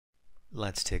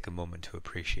let's take a moment to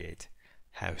appreciate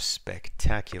how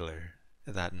spectacular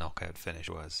that knockout finish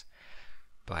was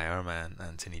by our man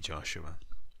Anthony Joshua.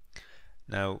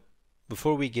 Now,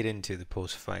 before we get into the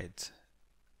post fight,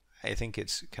 I think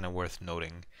it's kind of worth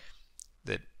noting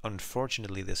that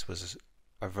unfortunately this was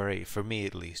a very, for me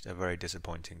at least, a very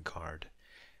disappointing card.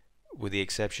 With the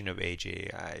exception of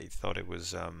AJ, I thought it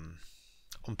was, on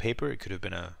paper, it could have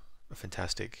been a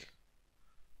fantastic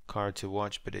card to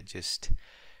watch, but it just,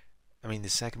 I mean, the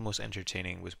second most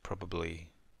entertaining was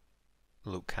probably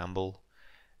Luke Campbell,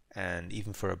 and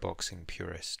even for a boxing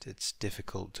purist, it's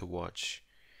difficult to watch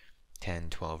 10,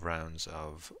 12 rounds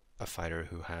of a fighter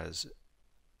who has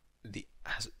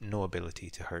no ability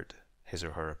to hurt his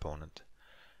or her opponent.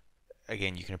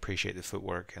 Again, you can appreciate the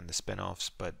footwork and the spin-offs,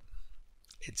 but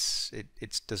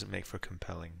it doesn't make for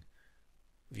compelling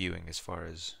viewing as far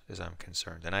as I'm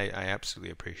concerned. And I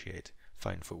absolutely appreciate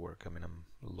fine footwork. I mean, I'm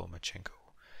Lomachenko,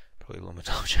 probably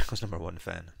Lomachenko's number one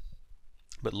fan.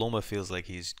 But Loma feels like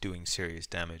he's doing serious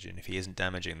damage, and if he isn't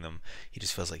damaging them, he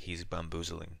just feels like he's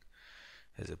bamboozling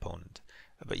his opponent.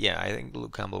 But yeah, I think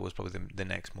Luke Campbell was probably the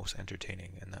next most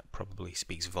entertaining, and that probably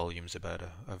speaks volumes about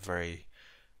a very,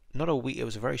 not a weak, it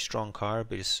was a very strong card,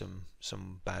 but just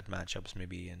some bad matchups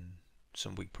maybe, and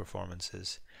some weak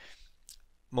performances.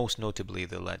 Most notably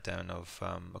the letdown of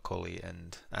Macaulay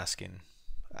and Askin.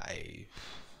 I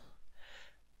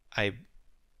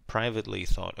privately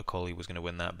thought Macaulay was going to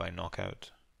win that by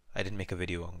knockout. I didn't make a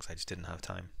video on because I just didn't have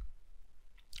time.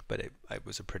 But it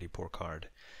was a pretty poor card.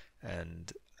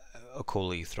 And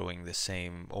Okoli throwing the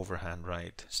same overhand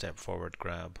right, step forward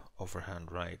grab,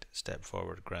 overhand right, step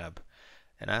forward grab,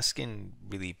 and Askin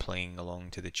really playing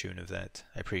along to the tune of that.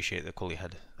 I appreciate that Okoli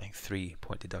had, I think,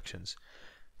 3-point deductions,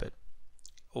 but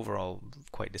overall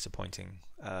quite disappointing.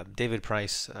 David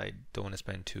Price, I don't want to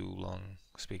spend too long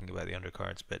speaking about the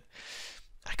undercards, but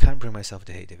I can't bring myself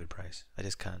to hate David Price. I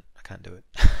just can't. I can't do it.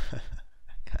 I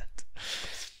can't.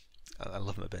 I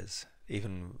love him a biz.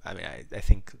 Even, I mean, I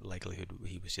think likelihood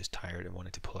he was just tired and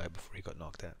wanted to pull out before he got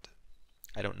knocked out.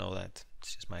 I don't know that.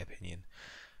 It's just my opinion.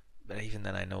 But even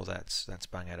then, I know that's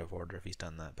bang out of order if he's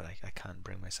done that. But I can't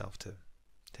bring myself to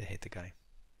hate the guy.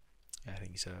 I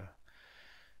think he's a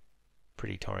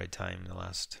pretty torrid time in the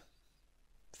last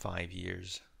 5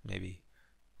 years, maybe.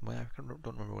 Well, I don't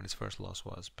remember when his first loss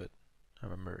was, but I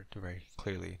remember it very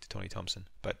clearly to Tony Thompson.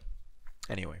 But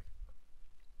anyway,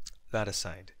 that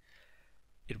aside,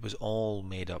 it was all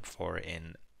made up for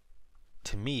in,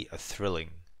 to me, a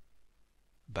thrilling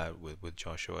bout with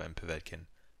Joshua and Povetkin.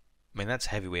 I mean, that's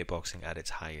heavyweight boxing at its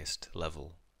highest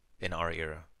level in our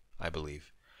era, I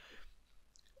believe.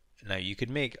 Now, you could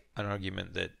make an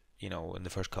argument that, you know, in the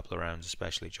first couple of rounds,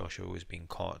 especially, Joshua was being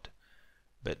caught.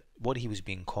 But what he was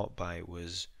being caught by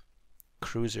was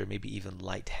cruiser, maybe even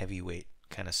light heavyweight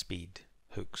kind of speed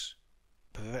hooks.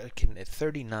 Povetkin at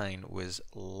 39 was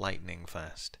lightning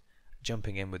fast,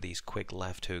 jumping in with these quick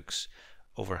left hooks,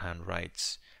 overhand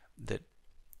rights. That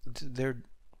they're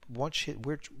watch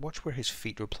where his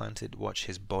feet were planted. Watch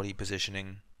his body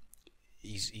positioning.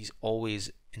 He's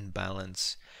always in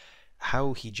balance.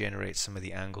 How he generates some of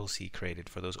the angles he created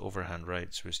for those overhand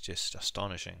rights was just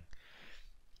astonishing.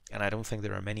 And I don't think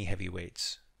there are many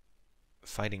heavyweights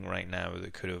fighting right now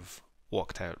that could have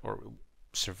walked out or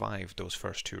survived those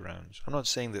first 2 rounds. I'm not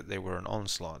saying that they were an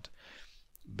onslaught,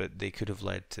 but they could have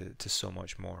led to so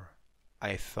much more.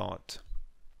 I thought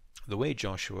the way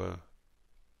Joshua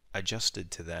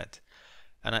adjusted to that,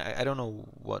 and I don't know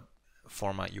what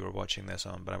format you were watching this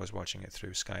on, but I was watching it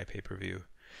through Sky pay-per-view,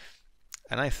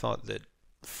 and I thought that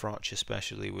Froch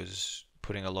especially was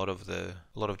putting a lot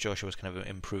of Joshua's kind of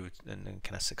improved and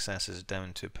kind of successes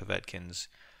down to Povetkin's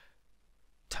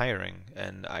tiring,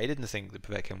 and I didn't think that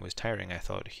Povetkin was tiring. I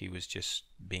thought he was just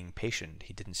being patient.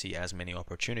 He didn't see as many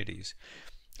opportunities.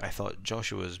 I thought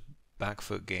Joshua's back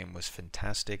foot game was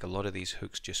fantastic. A lot of these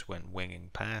hooks just went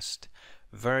winging past.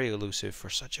 Very elusive for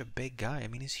such a big guy. I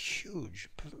mean, he's huge.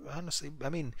 Honestly, I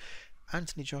mean,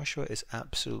 Anthony Joshua is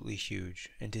absolutely huge.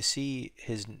 And to see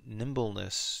his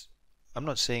nimbleness, I'm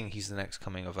not saying he's the next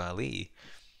coming of Ali,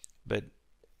 but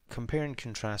compare and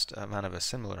contrast a man of a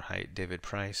similar height, David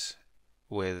Price,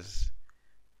 with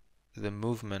the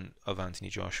movement of Anthony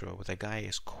Joshua, with a guy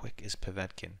as quick as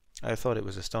Povetkin. I thought it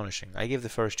was astonishing. I gave the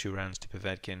first 2 rounds to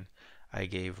Povetkin. I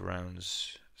gave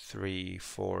rounds 3,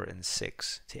 4, and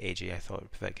 6 to AJ. I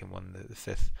thought Povetkin won the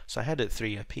 5th. So I had it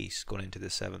 3 apiece going into the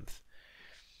 7th.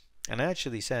 And I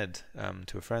actually said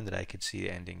to a friend that I could see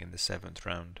it ending in the 7th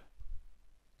round.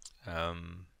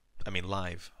 I mean,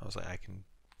 live. I was like, I can,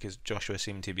 because Joshua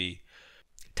seemed to be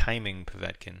timing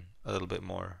Povetkin a little bit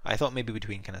more. I thought maybe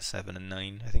between kind of 7 and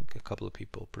 9. I think a couple of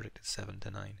people predicted 7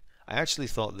 to 9. I actually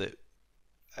thought that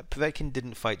Povetkin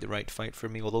didn't fight the right fight for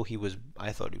me, although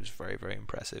I thought he was very, very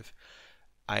impressive.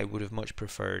 I would have much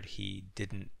preferred he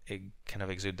didn't kind of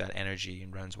exude that energy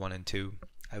in rounds 1 and 2.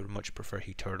 I would much prefer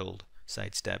he turtled,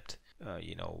 sidestepped,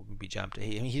 be jabbed.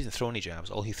 He didn't throw any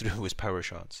jabs. All he threw was power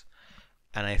shots.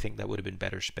 And I think that would have been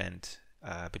better spent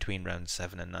between rounds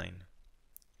 7 and 9.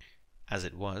 As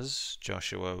it was,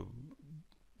 Joshua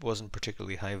wasn't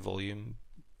particularly high volume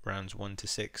rounds 1 to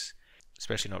 6,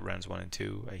 especially not rounds 1 and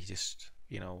 2. He just,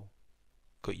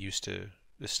 got used to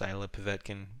the style of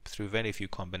Povetkin through very few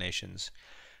combinations.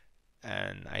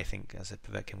 And I think, as a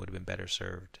Povetkin would have been better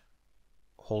served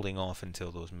holding off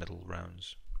until those middle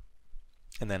rounds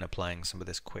and then applying some of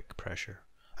this quick pressure.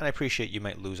 And I appreciate you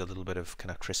might lose a little bit of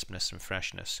kind of crispness and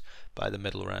freshness by the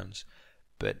middle rounds,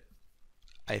 but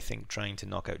I think trying to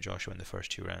knock out Joshua in the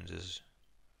first 2 rounds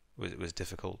was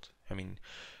difficult. I mean,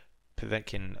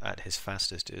 Povetkin at his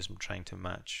fastest is trying to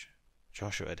match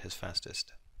Joshua at his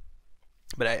fastest.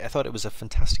 But I thought it was a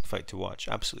fantastic fight to watch,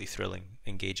 absolutely thrilling,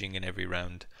 engaging in every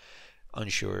round,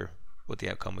 unsure what the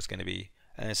outcome was going to be.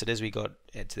 And so as we got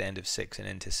to the end of 6 and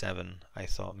into 7, I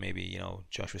thought maybe,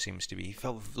 Joshua he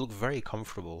looked very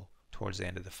comfortable towards the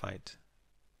end of the fight.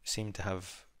 Seemed to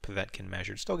have Povetkin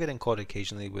measured, still getting caught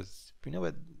occasionally with,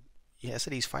 I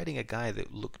said he's fighting a guy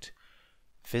that looked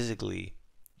physically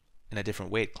in a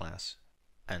different weight class,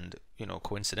 and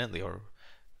coincidentally or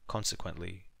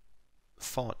consequently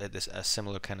fought at a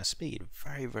similar kind of speed.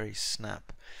 Very, very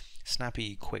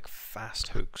snappy, quick, fast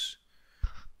hooks,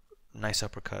 nice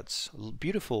uppercuts,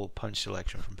 beautiful punch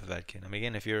selection from Povetkin. I mean,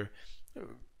 again, if you're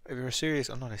serious,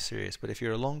 I'm not as serious, but if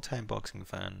you're a long-time boxing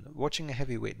fan, watching a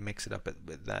heavyweight mix it up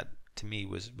with that, to me,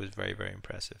 was very, very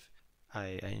impressive.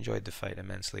 I enjoyed the fight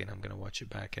immensely, and I'm going to watch it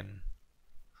back, and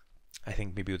I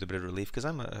think maybe with a bit of relief, because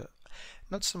I'm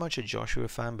not so much a Joshua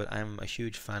fan, but I'm a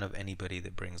huge fan of anybody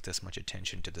that brings this much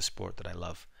attention to the sport that I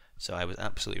love. So I was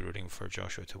absolutely rooting for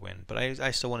Joshua to win, but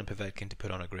I still wanted Povetkin to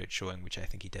put on a great showing, which I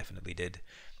think he definitely did.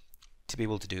 To be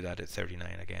able to do that at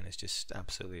 39 again is just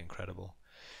absolutely incredible.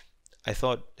 I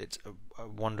thought it's a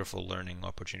wonderful learning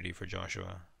opportunity for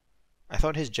Joshua. I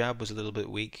thought his jab was a little bit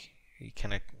weak. He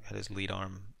kind of had his lead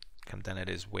arm come down at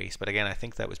his waist, but again, I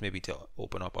think that was maybe to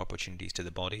open up opportunities to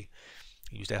the body.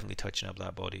 He was definitely touching up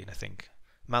that body, and I think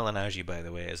Malignaggi, by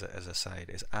the way, as a side,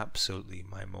 is absolutely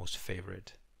my most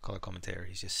favorite color commentator.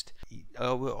 He's just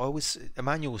always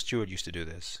Emmanuel Stewart used to do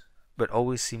this, but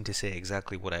always seemed to say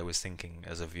exactly what I was thinking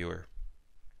as a viewer.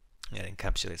 It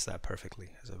encapsulates that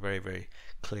perfectly. It's a very, very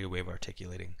clear way of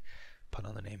articulating, pun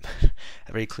on the name,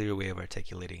 a very clear way of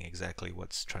articulating exactly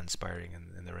what's transpiring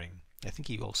in the ring. I think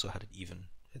he also had it even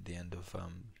at the end of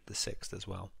the 6th as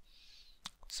well.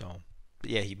 So, but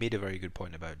yeah, he made a very good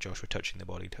point about Joshua touching the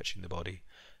body,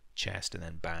 chest, and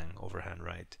then bang, overhand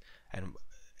right. And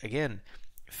again,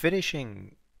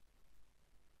 finishing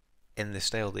in the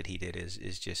style that he did is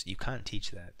just, you can't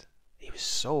teach that. He was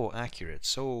so accurate,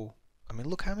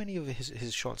 look how many of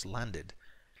his shots landed.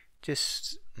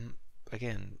 Just,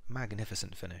 again,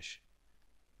 magnificent finish.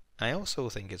 I also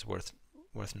think it's worth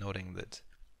noting that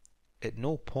at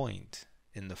no point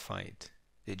in the fight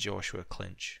did Joshua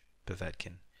clinch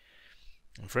Povetkin.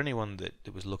 And for anyone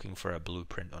that was looking for a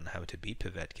blueprint on how to beat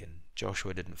Povetkin,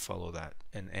 Joshua didn't follow that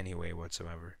in any way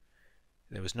whatsoever.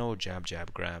 There was no jab,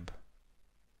 grab.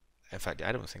 In fact,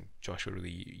 I don't think Joshua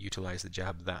really utilized the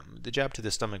jab. The jab to the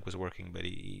stomach was working, but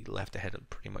he left the head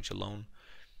pretty much alone,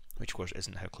 which of course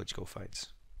isn't how Klitschko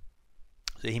fights.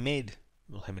 So him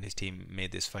and his team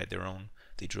made this fight their own.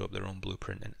 They drew up their own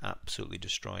blueprint and absolutely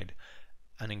destroyed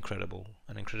an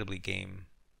incredibly game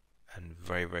and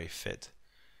very, very fit.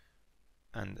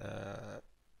 And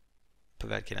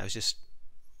Povetkin,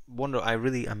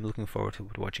 I'm looking forward to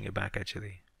watching it back,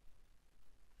 actually.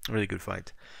 A really good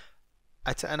fight.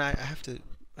 And I have to,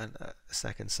 a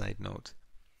second side note,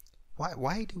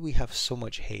 why do we have so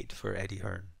much hate for Eddie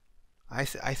Hearn? I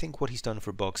think what he's done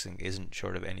for boxing isn't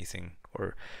short of anything,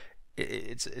 or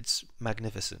it's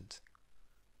magnificent.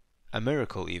 A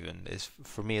miracle even is,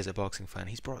 for me as a boxing fan,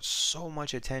 he's brought so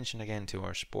much attention again to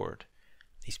our sport.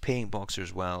 He's paying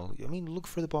boxers well. I mean, look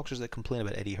for the boxers that complain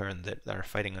about Eddie Hearn that are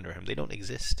fighting under him. They don't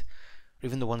exist.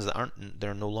 Even the ones that aren't,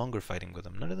 they're no longer fighting with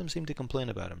him. None of them seem to complain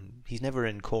about him. He's never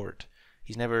in court.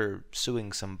 He's never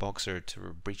suing some boxer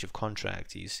to breach of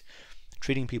contract. He's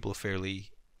treating people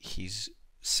fairly. He's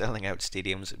selling out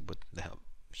stadiums with the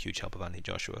huge help of Anthony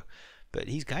Joshua. But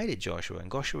he's guided Joshua,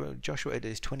 and Joshua at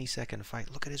his 22nd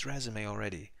fight, look at his resume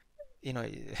already.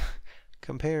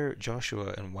 Compare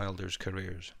Joshua and Wilder's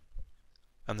careers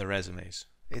and the resumes.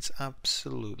 It's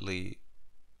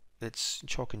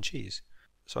chalk and cheese.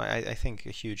 So I think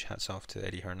a huge hats off to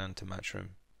Eddie Hearn and to Matchroom.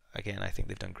 again, I think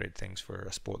they've done great things for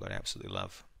a sport that I absolutely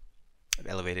love. I've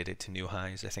elevated it to new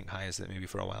highs. I think highs that maybe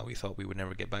for a while we thought we would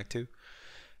never get back to.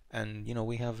 And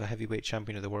we have a heavyweight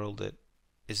champion of the world that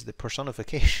is the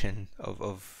personification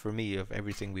of for me, of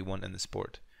everything we want in the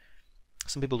sport.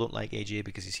 Some people don't like AJ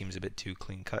because he seems a bit too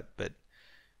clean cut, but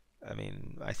I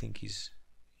mean, I think he's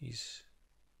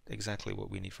exactly what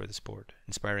we need for the sport.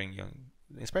 Inspiring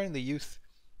the youth,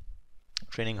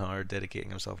 training hard, dedicating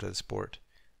himself to the sport,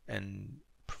 and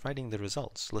providing the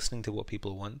results, listening to what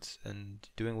people want, and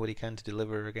doing what he can to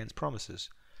deliver against promises.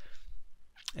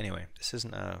 Anyway, this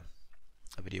isn't a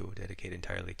video dedicated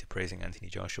entirely to praising Anthony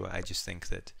Joshua. I just think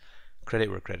that credit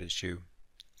where credit's due.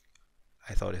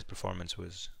 I thought his performance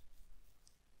was,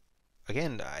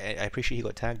 again, I appreciate he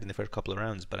got tagged in the first couple of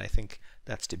rounds, but I think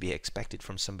that's to be expected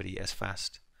from somebody as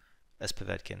fast as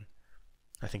Povetkin.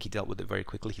 I think he dealt with it very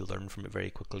quickly, he learned from it very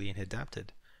quickly, and he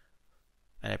adapted.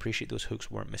 And I appreciate those hooks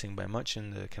weren't missing by much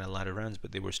in the kind of latter rounds,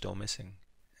 but they were still missing.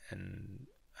 And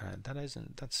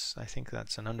I think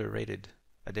that's an underrated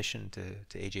addition to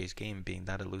AJ's game, being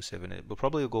that elusive, and it will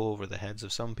probably go over the heads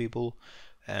of some people,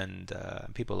 and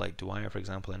people like Dwyer, for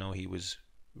example. I know he was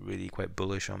really quite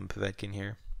bullish on Povetkin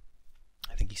here.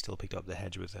 I think he still picked up the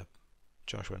hedge with a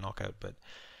Joshua knockout, but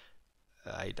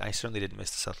I certainly didn't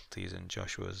miss the subtleties in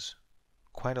Joshua's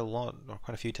quite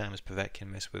a few times.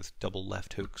 Povetkin missed with double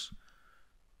left hooks.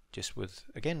 Just with,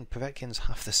 again, Povetkin's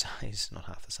half the size, not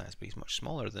half the size, but he's much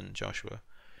smaller than Joshua.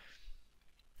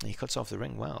 He cuts off the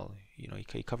ring well.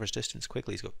 He covers distance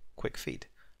quickly. He's got quick feet,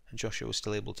 and Joshua was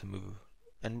still able to move.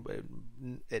 And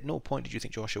at no point did you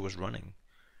think Joshua was running.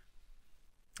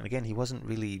 And again, he wasn't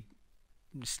really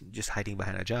just hiding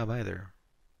behind a jab either.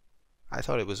 I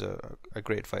thought it was a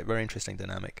great fight, very interesting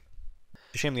dynamic.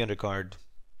 It's a shame the undercard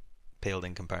paled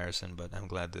in comparison, but I'm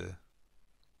glad the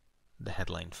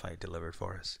headline fight delivered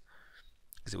for us,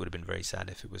 because it would have been very sad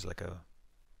if it was like a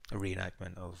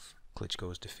reenactment of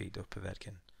Klitschko's defeat of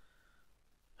Povetkin.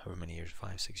 However many years,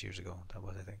 5-6 years ago that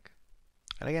was, I think.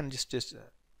 And again, just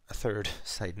a third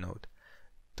side note: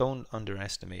 don't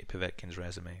underestimate Povetkin's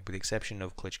resume. With the exception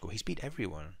of Klitschko, he's beat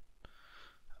everyone,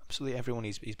 absolutely everyone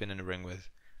he's been in a ring with.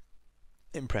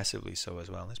 Impressively so as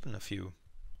well. There's been a few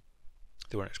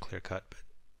that weren't as clear cut, but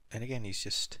and again, he's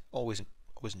just always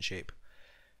in shape.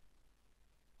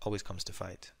 Always comes to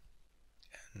fight,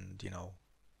 and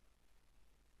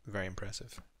very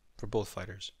impressive for both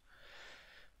fighters.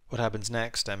 What happens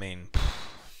next? I mean,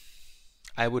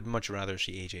 I would much rather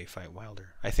see AJ fight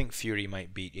Wilder. I think Fury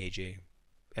might beat AJ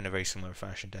in a very similar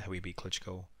fashion to how he beat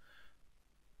Klitschko,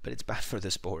 but it's bad for the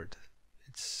sport.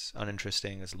 It's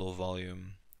uninteresting. It's low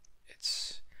volume.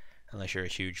 It's, unless you're a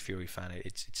huge Fury fan,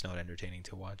 it's not entertaining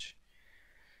to watch.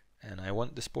 And I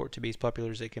want the sport to be as popular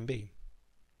as it can be.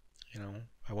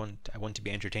 I want to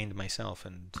be entertained myself.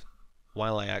 And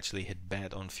while I actually had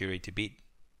bet on Fury to beat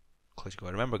Klitschko,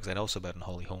 I remember, because I'd also bet on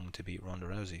Holly Holm to beat Ronda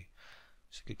Rousey.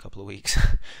 It's a good couple of weeks.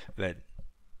 But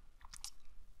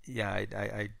yeah,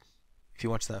 I if you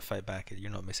watch that fight back, you're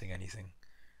not missing anything.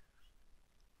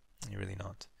 You're really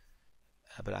not.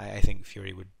 But I think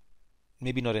Fury would,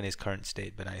 maybe not in his current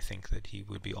state, but I think that he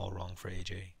would be all wrong for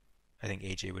AJ. I think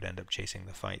AJ would end up chasing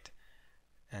the fight,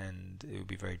 and it would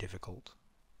be very difficult,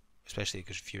 especially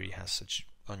because Fury has such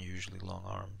unusually long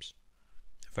arms.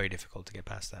 Very difficult to get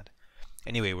past that.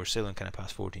 Anyway, we're still in kind of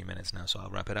past 14 minutes now, so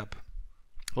I'll wrap it up.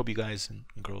 Hope you guys and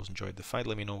girls enjoyed the fight.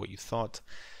 Let me know what you thought,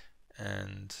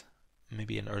 and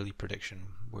maybe an early prediction.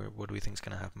 What do we think is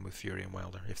going to happen with Fury and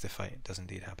Wilder if the fight does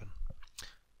indeed happen?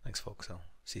 Thanks, folks. I'll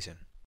see you soon.